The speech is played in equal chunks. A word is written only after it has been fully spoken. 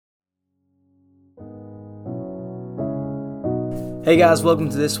Hey guys, welcome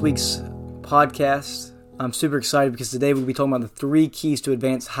to this week's podcast. I'm super excited because today we'll be talking about the 3 keys to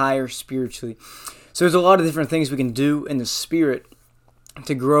advance higher spiritually. So there's a lot of different things we can do in the spirit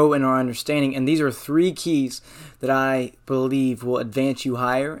to grow in our understanding, and these are 3 keys that I believe will advance you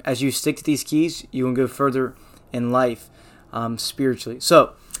higher. As you stick to these keys, you will go further in life spiritually.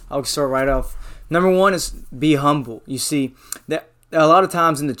 So I'll start right off. Number 1 is be humble. You see, that a lot of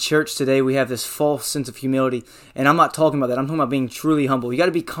times in the church today, we have this false sense of humility, and I'm not talking about that. I'm talking about being truly humble. You got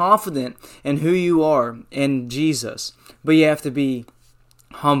to be confident in who you are in Jesus, but you have to be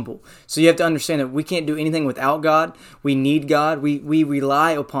humble. So you have to understand that we can't do anything without God. We need God. We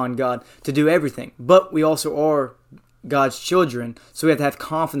rely upon God to do everything, but we also are God's children, so we have to have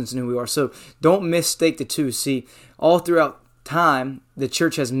confidence in who we are. So don't mistake the two. See, all throughout time, the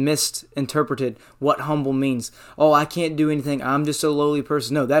church has misinterpreted what humble means. Oh, I can't do anything. I'm just a lowly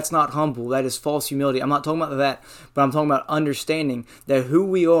person. No, that's not humble. That is false humility. I'm not talking about that, but I'm talking about understanding that who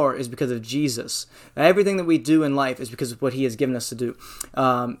we are is because of Jesus. Everything that we do in life is because of what He has given us to do.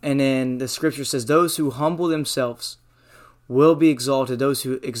 And then the scripture says, those who humble themselves will be exalted. Those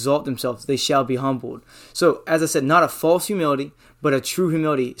who exalt themselves, they shall be humbled. So, as I said, not a false humility, but a true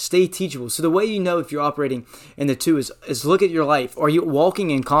humility. Stay teachable. So the way you know if you're operating in the two is look at your life. Are you walking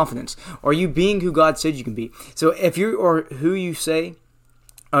in confidence? Are you being who God said you can be? So if you are who you say,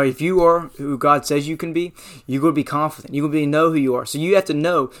 or if you are who God says you can be, you're going to be confident. You're going to know who you are. So you have to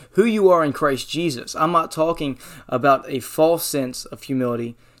know who you are in Christ Jesus. I'm not talking about a false sense of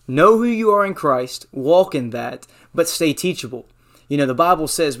humility. Know who you are in Christ, walk in that, but stay teachable. You know, the Bible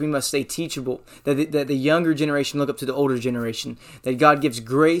says we must stay teachable, that the younger generation look up to the older generation, that God gives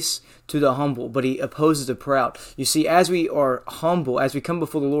grace to the humble, but He opposes the proud. You see, as we are humble, as we come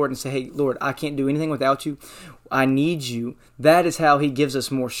before the Lord and say, hey, Lord, I can't do anything without you, I need you, that is how He gives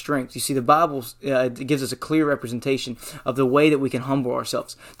us more strength. You see, the Bible gives us a clear representation of the way that we can humble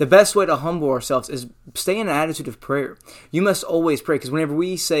ourselves. The best way to humble ourselves is stay in an attitude of prayer. You must always pray, because whenever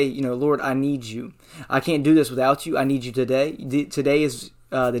we say, you know, Lord, I need you, I can't do this without you, I need you today. Today is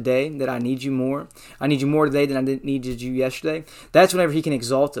the day that I need you more. I need you more today than I needed you yesterday. That's whenever He can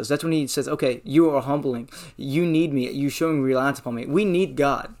exalt us. That's when He says, okay, you are humbling. You need me. You're showing reliance upon me. We need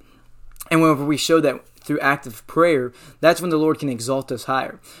God. And whenever we show that through active prayer, that's when the Lord can exalt us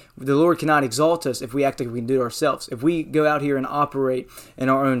higher. The Lord cannot exalt us if we act like we can do it ourselves. If we go out here and operate in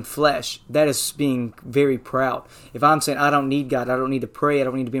our own flesh, that is being very proud. If I'm saying, I don't need God, I don't need to pray, I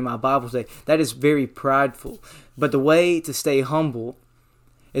don't need to be in my Bible today, that is very prideful. But the way to stay humble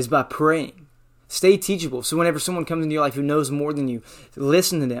is by praying. Stay teachable. So whenever someone comes into your life who knows more than you,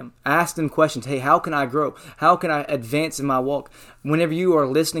 listen to them. Ask them questions. Hey, how can I grow? How can I advance in my walk? Whenever you are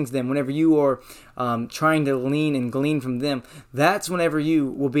listening to them, whenever you are trying to lean and glean from them, that's whenever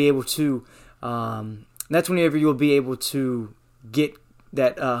you will be able to. That's whenever you will be able to get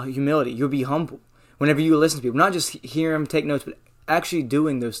that humility. You'll be humble. Whenever you listen to people, not just hear them, take notes, but actually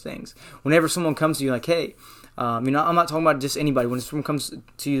doing those things. Whenever someone comes to you like, hey. I'm not talking about just anybody. When someone comes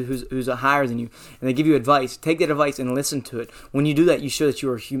to you who's higher than you and they give you advice, take that advice and listen to it. When you do that, you show that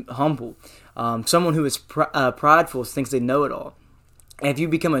you are humble. Someone who is prideful thinks they know it all. And if you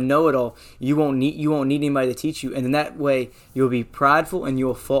become a know-it-all, you won't need anybody to teach you, and in that way you'll be prideful and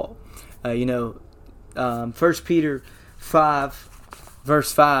you'll fall. 1 Peter 5,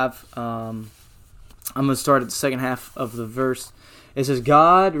 verse 5. I'm going to start at the second half of the verse. It says,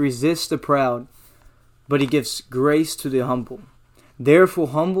 God resists the proud, but He gives grace to the humble. Therefore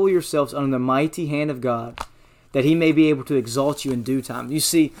humble yourselves under the mighty hand of God, that He may be able to exalt you in due time. You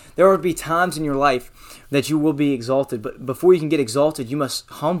see, there will be times in your life that you will be exalted, but before you can get exalted, you must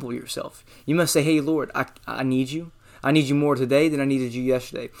humble yourself. You must say, hey, Lord, I need you. I need you more today than I needed you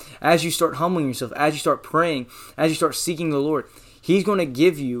yesterday. As you start humbling yourself, as you start praying, as you start seeking the Lord, He's going to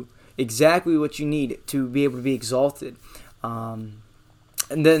give you exactly what you need to be able to be exalted. And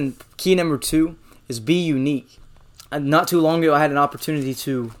then key number 2 is be unique. Not too long ago, I had an opportunity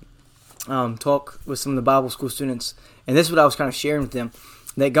to talk with some of the Bible school students, and this is what I was kind of sharing with them,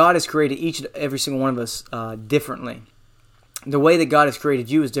 that God has created each and every single one of us differently. The way that God has created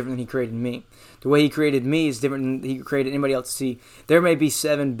you is different than He created me. The way He created me is different than He created anybody else. See, there may be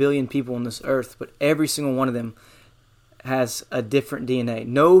 7 billion people on this earth, but every single one of them has a different DNA.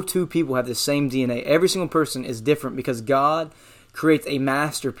 No 2 people have the same DNA. Every single person is different because God creates a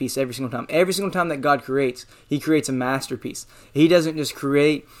masterpiece every single time. Every single time that God creates, He creates a masterpiece. He doesn't just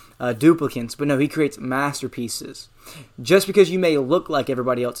create duplicates, but no, He creates masterpieces. Just because you may look like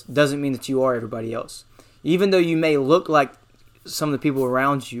everybody else doesn't mean that you are everybody else. Even though you may look like some of the people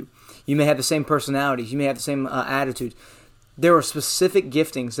around you, you may have the same personalities, you may have the same attitude, there are specific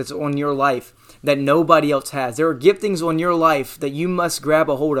giftings that's on your life that nobody else has. There are giftings on your life that you must grab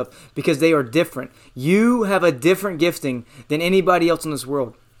a hold of because they are different. You have a different gifting than anybody else in this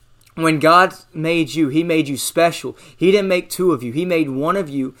world. When God made you, He made you special. He didn't make two of you. He made one of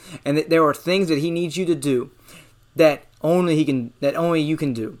you, and that there are things that He needs you to do that only you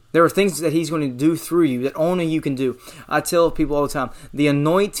can do. There are things that He's going to do through you that only you can do. I tell people all the time, the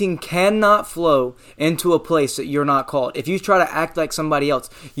anointing cannot flow into a place that you're not called. If you try to act like somebody else,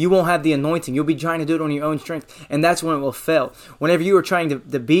 you won't have the anointing. You'll be trying to do it on your own strength, and that's when it will fail. Whenever you are trying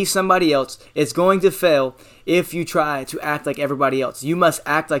to be somebody else, it's going to fail if you try to act like everybody else. You must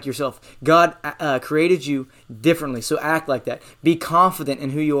act like yourself. God created you differently, so act like that. Be confident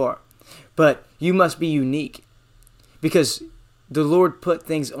in who you are, but you must be unique. Because the Lord put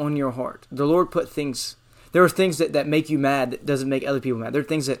things on your heart. The Lord put things. There are things that make you mad that doesn't make other people mad. There are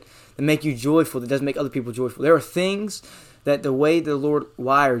things that make you joyful that doesn't make other people joyful. There are things that the way the Lord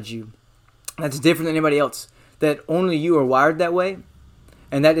wired you, that's different than anybody else. That only you are wired that way.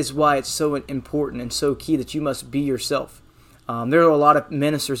 And that is why it's so important and so key that you must be yourself. There are a lot of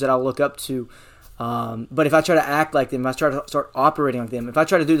ministers that I look up to. But if I try to act like them, if I try to start operating like them, if I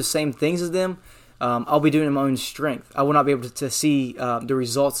try to do the same things as them, I'll be doing it in my own strength. I will not be able to see the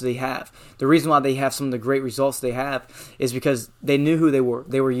results they have. The reason why they have some of the great results they have is because they knew who they were.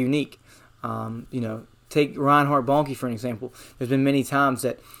 They were unique. Take Reinhard Bonnke for an example. There's been many times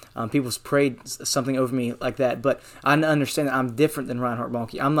that people's prayed something over me like that, but I understand that I'm different than Reinhard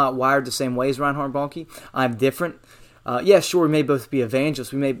Bonnke. I'm not wired the same way as Reinhard Bonnke. I'm different. Sure, we may both be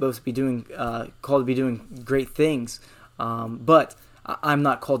evangelists. We may both be called to be doing great things, but I'm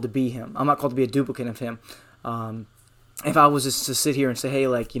not called to be him. I'm not called to be a duplicate of him. If I was just to sit here and say, hey,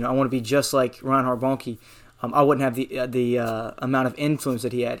 I want to be just like Reinhard Bonnke, I wouldn't have the amount of influence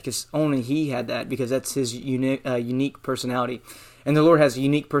that he had, because only he had that, because that's his unique personality. And the Lord has a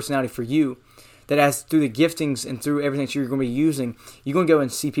unique personality for you, that as through the giftings and through everything that you're going to be using, you're going to go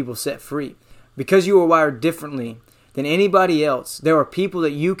and see people set free. Because you are wired differently than anybody else, there are people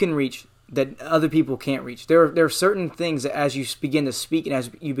that you can reach that other people can't reach. There are certain things that as you begin to speak and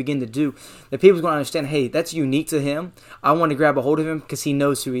as you begin to do, that people's going to understand, hey, that's unique to him. I want to grab a hold of him because he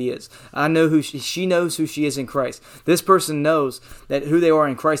knows who he is. I know who she knows who she is in Christ. This person knows that who they are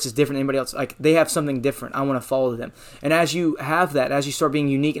in Christ is different than anybody else. Like, they have something different. I want to follow them. And as you have that, as you start being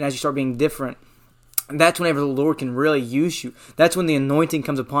unique and as you start being different, that's whenever the Lord can really use you. That's when the anointing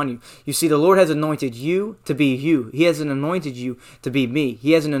comes upon you. You see, the Lord has anointed you to be you. He hasn't anointed you to be me.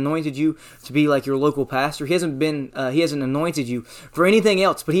 He hasn't anointed you to be like your local pastor. He hasn't anointed you for anything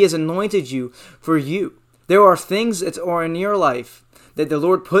else, but He has anointed you for you. There are things that are in your life that the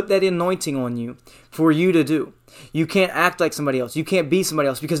Lord put that anointing on you for you to do. You can't act like somebody else. You can't be somebody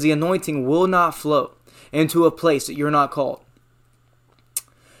else, because the anointing will not flow into a place that you're not called.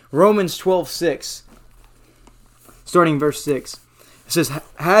 Romans 12:6. Starting verse 6, it says,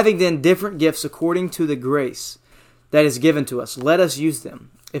 having then different gifts according to the grace that is given to us, let us use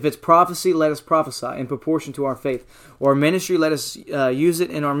them. If it's prophecy, let us prophesy in proportion to our faith. Or ministry, let us use it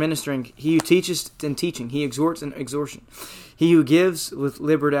in our ministering. He who teaches in teaching, he exhorts in exhortation. He who gives with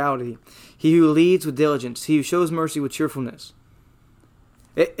liberality, he who leads with diligence, he who shows mercy with cheerfulness.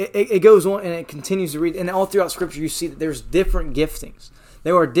 It goes on and it continues to read. And all throughout Scripture you see that there's different giftings.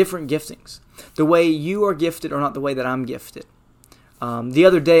 There are different giftings. The way you are gifted are not the way that I'm gifted. The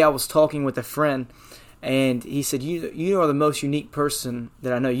other day I was talking with a friend, and he said, you are the most unique person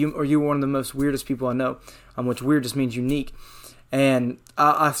that I know. You're one of the most weirdest people I know, which weird just means unique. And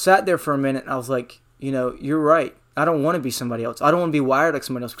I sat there for a minute, and I was like, you're right. I don't want to be somebody else. I don't want to be wired like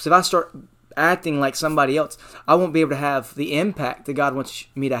somebody else, because if I start acting like somebody else, I won't be able to have the impact that God wants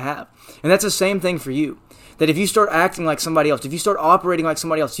me to have. And that's the same thing for you. That if you start acting like somebody else, if you start operating like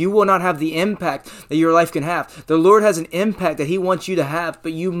somebody else, you will not have the impact that your life can have. The Lord has an impact that He wants you to have,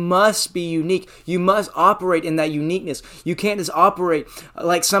 but you must be unique. You must operate in that uniqueness. You can't just operate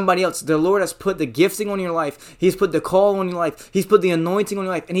like somebody else. The Lord has put the gifting on your life. He's put the call on your life. He's put the anointing on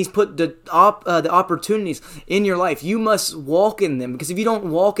your life, and He's put the opportunities in your life. You must walk in them, because if you don't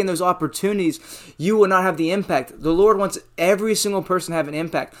walk in those opportunities, you will not have the impact. The Lord wants every single person to have an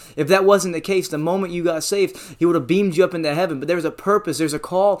impact. If that wasn't the case, the moment you got saved, He would have beamed you up into heaven. But there's a purpose, there's a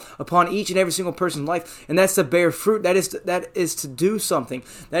call upon each and every single person's life, and that's to bear fruit. That is to do something.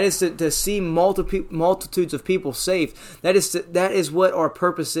 That is to see multitudes of people saved. That is what our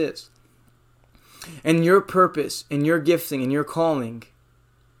purpose is. And your purpose and your gifting and your calling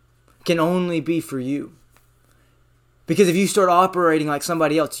can only be for you. Because if you start operating like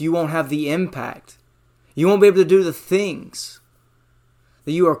somebody else, you won't have the impact. You won't be able to do the things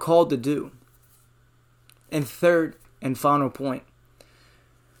that you are called to do. And third, and final point.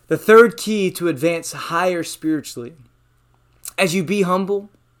 The third key to advance higher spiritually. As you be humble,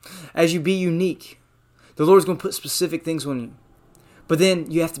 as you be unique, the Lord's going to put specific things on you. But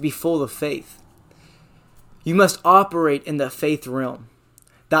then you have to be full of faith. You must operate in the faith realm.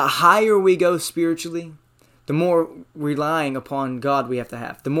 The higher we go spiritually, the more relying upon God we have to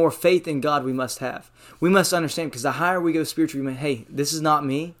have. The more faith in God we must have. We must understand, because the higher we go spiritually, hey, this is not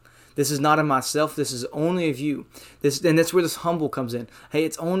me. This is not of myself. This is only of you. And that's where this humble comes in. Hey,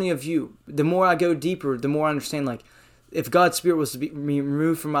 it's only of you. The more I go deeper, the more I understand, like, if God's Spirit was to be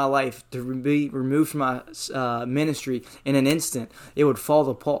removed from my life, to be removed from my ministry in an instant, it would fall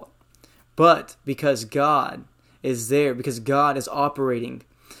apart. But because God is there, because God is operating,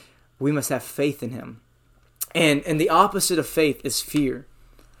 we must have faith in Him. And the opposite of faith is fear.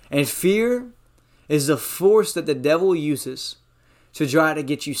 And fear is the force that the devil uses to try to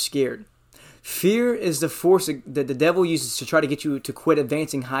get you scared. Fear is the force that the devil uses to try to get you to quit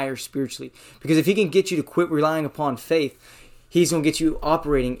advancing higher spiritually. Because if he can get you to quit relying upon faith, he's going to get you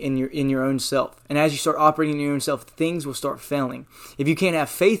operating in your own self. And as you start operating in your own self, things will start failing. If you can't have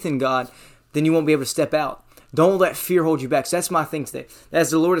faith in God, then you won't be able to step out. Don't let fear hold you back. So that's my thing today.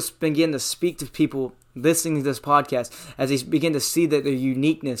 As the Lord has begun to speak to people listening to this podcast, as they begin to see that their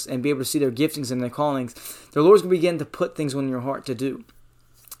uniqueness and be able to see their giftings and their callings, the Lord's going to begin to put things on your heart to do.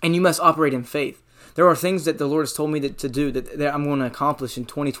 And you must operate in faith. There are things that the Lord has told me to do that I'm going to accomplish in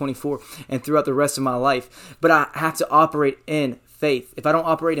 2024 and throughout the rest of my life. But I have to operate in faith. If I don't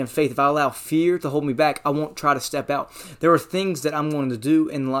operate in faith, if I allow fear to hold me back, I won't try to step out. There are things that I'm going to do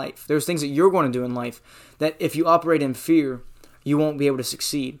in life. There's things that you're going to do in life that if you operate in fear, you won't be able to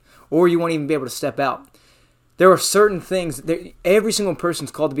succeed, or you won't even be able to step out. There are certain things, every single person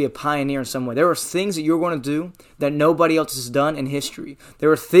is called to be a pioneer in some way. There are things that you're going to do that nobody else has done in history.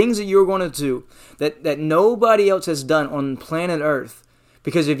 There are things that you're going to do that nobody else has done on planet Earth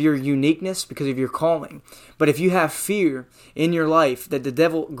because of your uniqueness, because of your calling. But if you have fear in your life, that the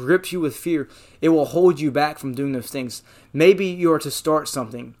devil grips you with fear, it will hold you back from doing those things. Maybe you are to start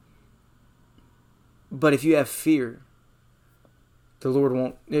something, but if you have fear,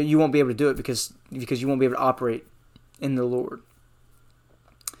 you won't be able to do it because you won't be able to operate in the Lord.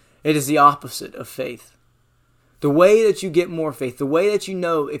 It is the opposite of faith. The way that you get more faith, the way that you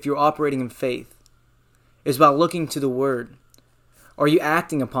know if you're operating in faith, is by looking to the Word. Are you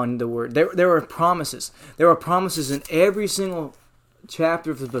acting upon the Word? There are promises. There are promises in every single chapter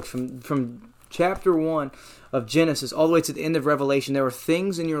of the book, from chapter 1 of Genesis all the way to the end of Revelation. There are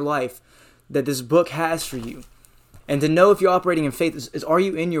things in your life that this book has for you. And to know if you're operating in faith is are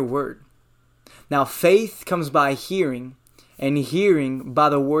you in your Word? Now, faith comes by hearing, and hearing by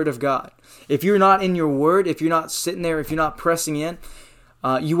the Word of God. If you're not in your Word, if you're not sitting there, if you're not pressing in,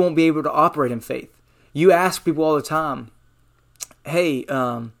 you won't be able to operate in faith. You ask people all the time, hey,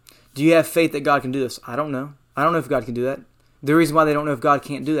 do you have faith that God can do this? I don't know. I don't know if God can do that. The reason why they don't know if God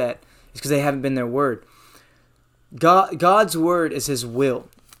can't do that is because they haven't been in their Word. God's Word is His will.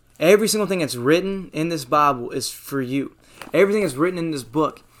 Every single thing that's written in this Bible is for you. Everything that's written in this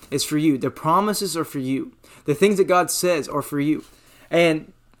book is for you. The promises are for you. The things that God says are for you.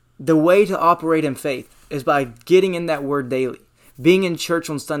 And the way to operate in faith is by getting in that Word daily. Being in church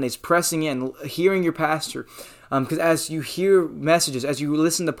on Sundays, pressing in, hearing your pastor. Because as you hear messages, as you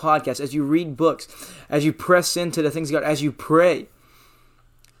listen to podcasts, as you read books, as you press into the things of God, as you pray,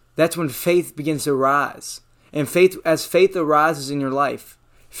 that's when faith begins to rise. And as faith arises in your life,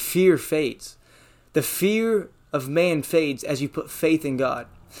 fear fades. The fear of man fades as you put faith in God.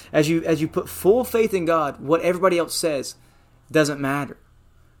 As you put full faith in God, what everybody else says doesn't matter.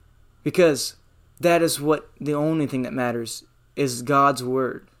 Because that is what the only thing that matters is God's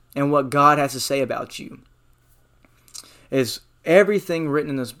Word and what God has to say about you. Is everything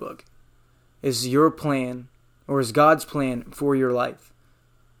written in this book is your plan or is God's plan for your life.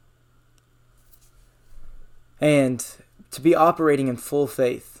 And to be operating in full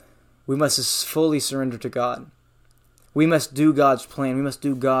faith, we must fully surrender to God. We must do God's plan. We must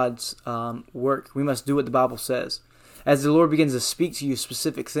do God's work. We must do what the Bible says. As the Lord begins to speak to you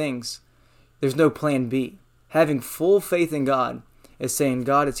specific things, there's no plan B. Having full faith in God is saying,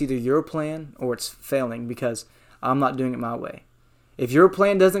 God, it's either your plan or it's failing because I'm not doing it my way. If your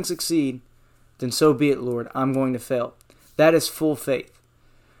plan doesn't succeed, then so be it, Lord. I'm going to fail. That is full faith.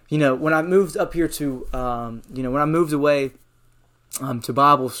 When I moved up here to, when I moved away to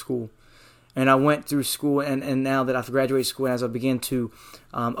Bible school, and I went through school, and now that I've graduated school, and as I began to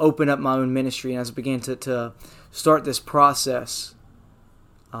open up my own ministry, and as I began to start this process,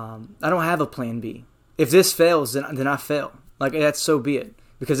 I don't have a plan B. If this fails, then I fail. Like, that's so be it.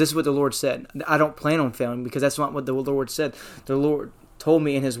 because this is what the Lord said. I don't plan on failing because that's not what the Lord said. The Lord told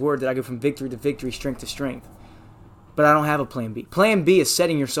me in His Word that I go from victory to victory, strength to strength. But I don't have a plan B. Plan B is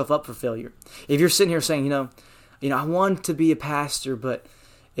setting yourself up for failure. If you're sitting here saying, I want to be a pastor, but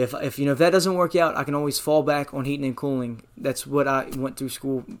if that doesn't work out, I can always fall back on heating and cooling. That's what I went through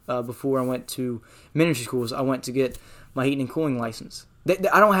school before I went to ministry schools. I went to get my heating and cooling license.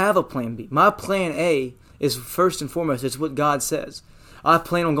 I don't have a plan B. My plan A is first and foremost, it's what God says. I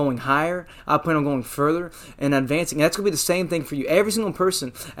plan on going higher. I plan on going further and advancing. And that's going to be the same thing for you. Every single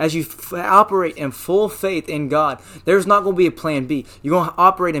person, as you operate in full faith in God, there's not going to be a plan B. You're going to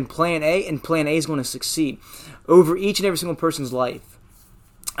operate in plan A, and plan A is going to succeed over each and every single person's life.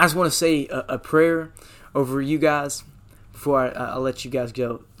 I just want to say a prayer over you guys before I let you guys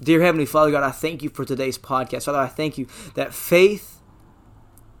go. Dear Heavenly Father, God, I thank you for today's podcast. Father, I thank you that faith,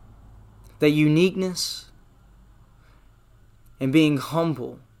 that uniqueness, and being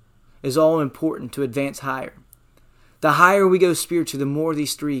humble is all important to advance higher. The higher we go spiritually, the more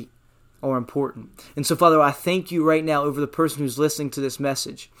these three are important. And so, Father, I thank you right now over the person who's listening to this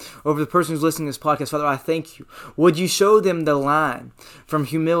message, over the person who's listening to this podcast. Father, I thank you. Would you show them the line from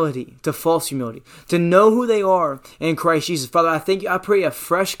humility to false humility, to know who they are in Christ Jesus. Father, I thank you. I pray a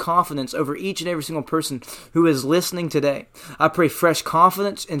fresh confidence over each and every single person who is listening today. I pray fresh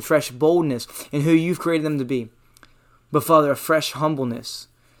confidence and fresh boldness in who you've created them to be. But Father, a fresh humbleness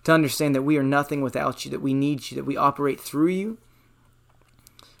to understand that we are nothing without you, that we need you, that we operate through you,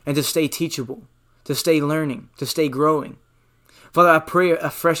 and to stay teachable, to stay learning, to stay growing. Father, I pray a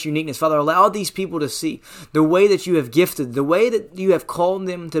fresh uniqueness. Father, allow these people to see the way that you have gifted, the way that you have called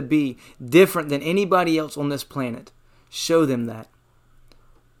them to be different than anybody else on this planet. Show them that.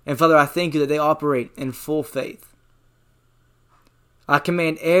 And Father, I thank you that they operate in full faith. I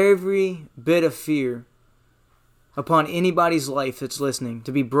command every bit of fear upon anybody's life that's listening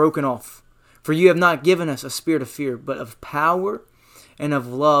to be broken off. For you have not given us a spirit of fear, but of power and of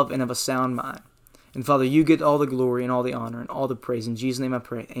love and of a sound mind. And Father, you get all the glory and all the honor and all the praise. In Jesus' name I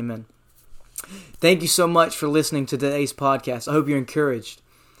pray. Amen. Thank you so much for listening to today's podcast. I hope you're encouraged.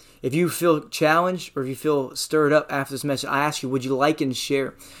 If you feel challenged or if you feel stirred up after this message, I ask you, would you like and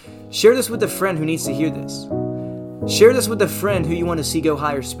share? Share this with a friend who needs to hear this. Share this with a friend who you want to see go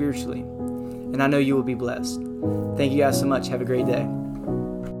higher spiritually. And I know you will be blessed. Thank you guys so much. Have a great day.